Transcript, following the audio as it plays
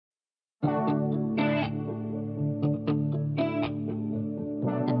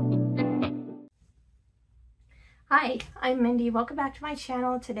Hi, I'm Mindy. Welcome back to my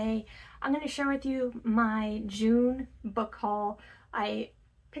channel. Today I'm going to share with you my June book haul. I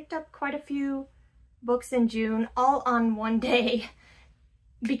picked up quite a few books in June all on one day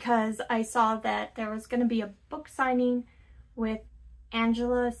because I saw that there was going to be a book signing with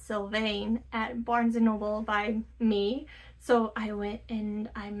Angela Sylvain at Barnes & Noble by me. So I went and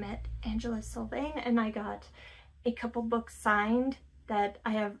I met Angela Sylvain and I got a couple books signed that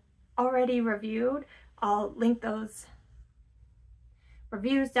I have already reviewed. I'll link those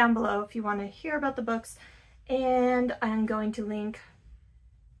reviews down below if you want to hear about the books, and I'm going to link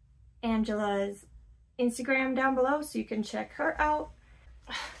Angela's Instagram down below so you can check her out.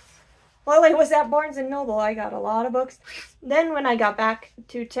 While I was at Barnes & Noble, I got a lot of books. Then when I got back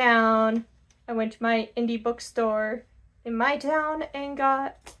to town, I went to my indie bookstore in my town and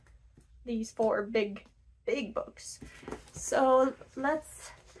got these 4 big books. So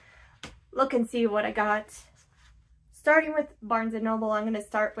let's look and see what I got. Starting with Barnes & Noble, I'm going to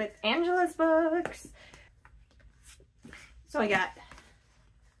start with Angela's books. So I got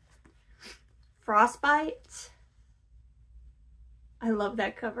Frostbite. I love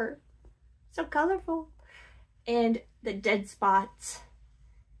that cover. So colorful. And The Dead Spot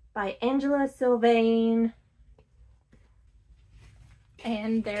by Angela Sylvain.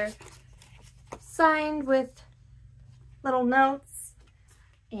 And they're signed with little notes.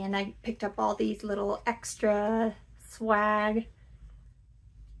 And I picked up all these little extra swag.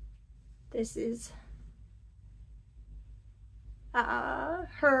 This is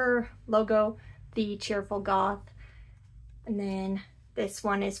her logo, the Cheerful Goth. And then this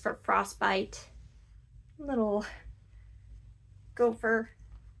one is for Frostbite. Little gopher.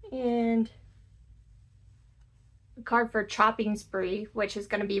 And a card for Chopping Spree, which is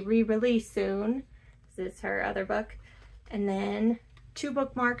going to be re-released soon. This is her other book. And then 2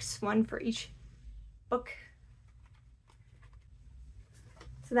 bookmarks, 1 for each book.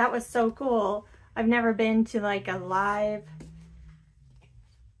 So that was so cool. I've never been to like a live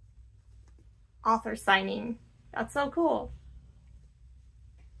author signing. That's so cool.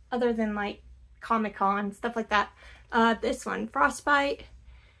 Other than like Comic-Con, stuff like that. This one, Frostbite,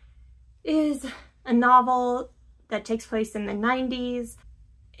 is a novel that takes place in the 90s.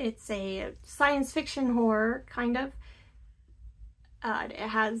 It's a science fiction horror, kind of. It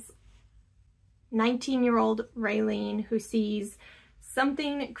has 19-year-old Raylene who sees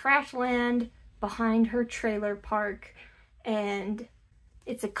something crash land behind her trailer park, and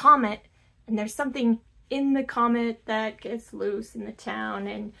it's a comet, and there's something in the comet that gets loose in the town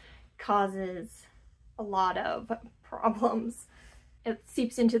and causes a lot of problems. It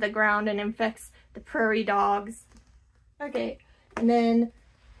seeps into the ground and infects the prairie dogs. Okay, and then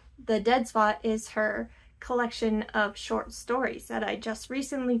The Dead Spot is her collection of short stories that I just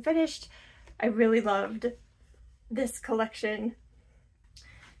recently finished. I really loved this collection.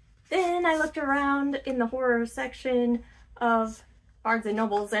 Then I looked around in the horror section of Barnes &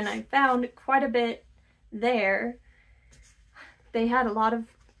 Noble's and I found quite a bit there. They had a lot of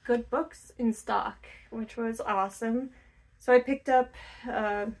good books in stock, which was awesome. So I picked up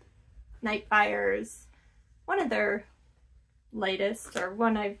Nightfire's, one of their latest, or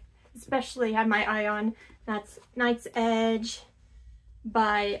one I've especially had my eye on. That's Night's Edge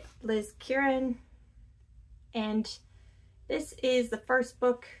by Liz Kieran, and this is the first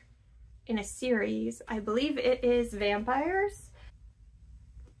book in a series. I believe it is vampires.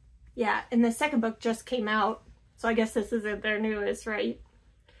 Yeah, and the second book just came out, so I guess this isn't their newest, right?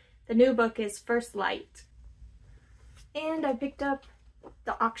 The new book is First Light. And I picked up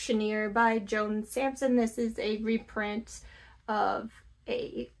The Auctioneer by Joan Sampson. This is a reprint of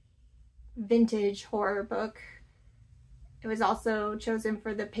a vintage horror book. It was also chosen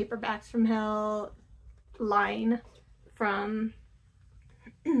for the Paperbacks from Hell line from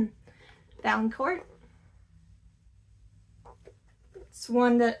Valancourt. It's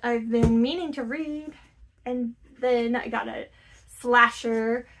one that I've been meaning to read. And then I got a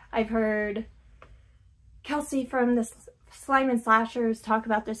slasher. I've heard Kelsey from the Slime and Slashers talk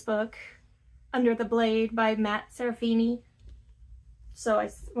about this book, Under the Blade by Matt Serafini. So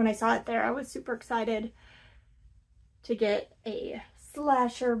when I saw it there, I was super excited to get a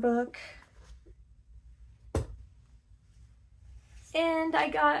slasher book. And I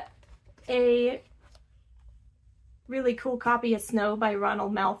got a really cool copy of Snow by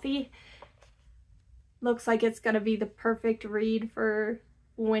Ronald Malfi. Looks like it's going to be the perfect read for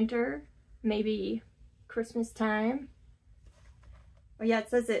winter, maybe Christmas time. Oh yeah, it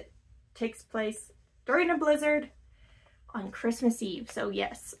says it takes place during a blizzard on Christmas Eve, so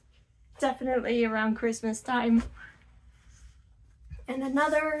yes, definitely around Christmas time. And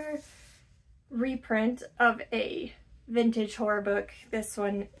another reprint of a vintage horror book. This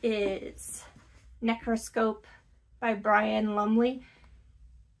one is Necroscope by Brian Lumley.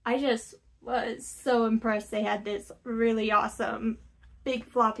 I just was so impressed they had this really awesome big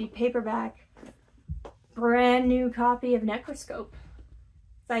floppy paperback brand new copy of Necroscope.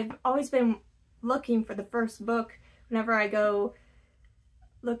 So I've always been looking for the first book whenever I go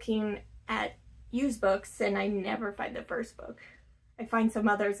looking at used books, and I never find the first book. I find some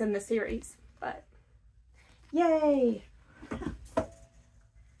others in the series, but yay!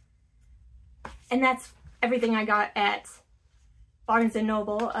 And that's everything I got at Barnes &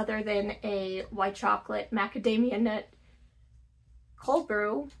 Noble other than a white chocolate macadamia nut cold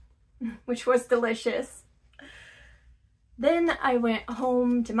brew, which was delicious. Then I went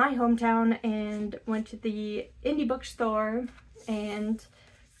home to my hometown and went to the indie bookstore and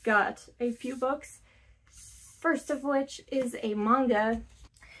got a few books. First of which is a manga,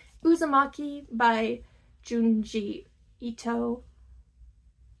 Uzumaki by Junji Ito.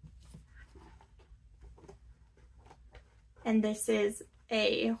 And this is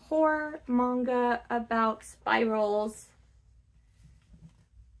a horror manga about spirals.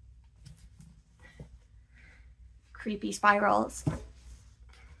 Creepy spirals.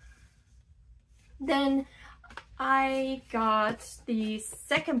 Then I got the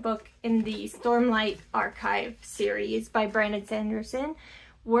second book in the Stormlight Archive series by Brandon Sanderson,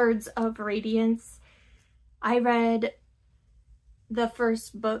 Words of Radiance. I read the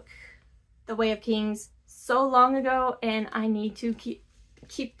first book, The Way of Kings, so long ago, and I need to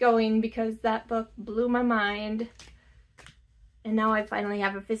keep going because that book blew my mind. And now I finally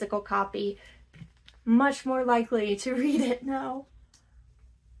have a physical copy. Much more likely to read it now.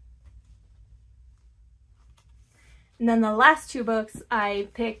 And then the last two books I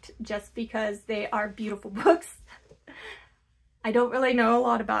picked just because they are beautiful books. I don't really know a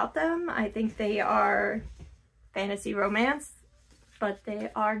lot about them. I think they are fantasy romance, but they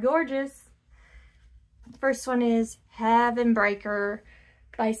are gorgeous. First one is Heaven Breaker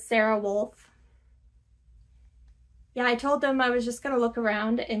by Sarah Wolf. Yeah, I told them I was just going to look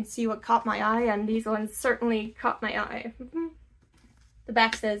around and see what caught my eye, and these ones certainly caught my eye. The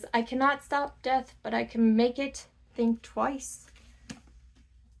back says, I cannot stop death, but I can make it think twice.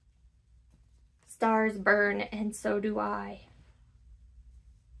 Stars burn, and so do I.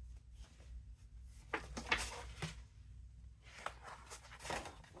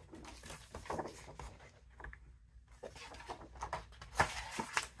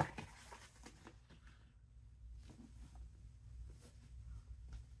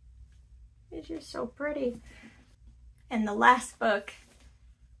 It's just so pretty. And the last book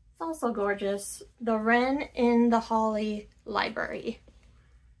is also gorgeous. The Wren in the Holly Library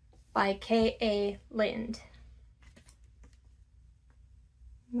by K.A. Lind.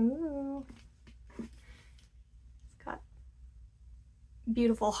 Ooh. It's got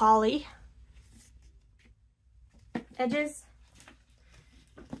beautiful holly edges.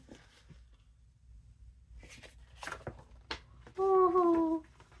 Ooh.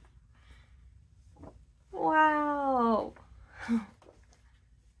 Wow.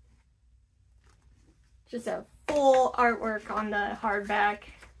 Just a full artwork on the hardback.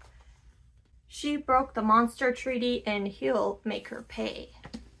 She broke the monster treaty and he'll make her pay.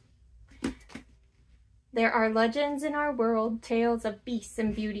 There are legends in our world, tales of beasts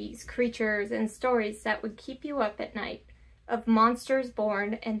and beauties, creatures and stories that would keep you up at night, of monsters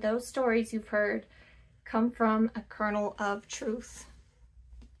born, and those stories you've heard come from a kernel of truth.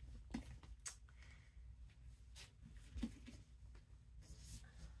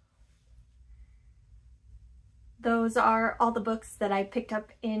 Those are all the books that I picked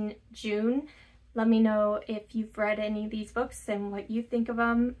up in June. Let me know if you've read any of these books and what you think of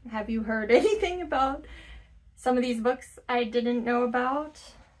them. Have you heard anything about some of these books I didn't know about?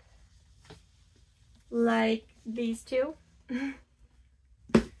 Like these two.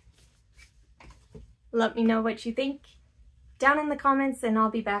 Let me know what you think down in the comments, and I'll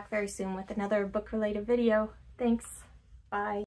be back very soon with another book-related video. Thanks. Bye.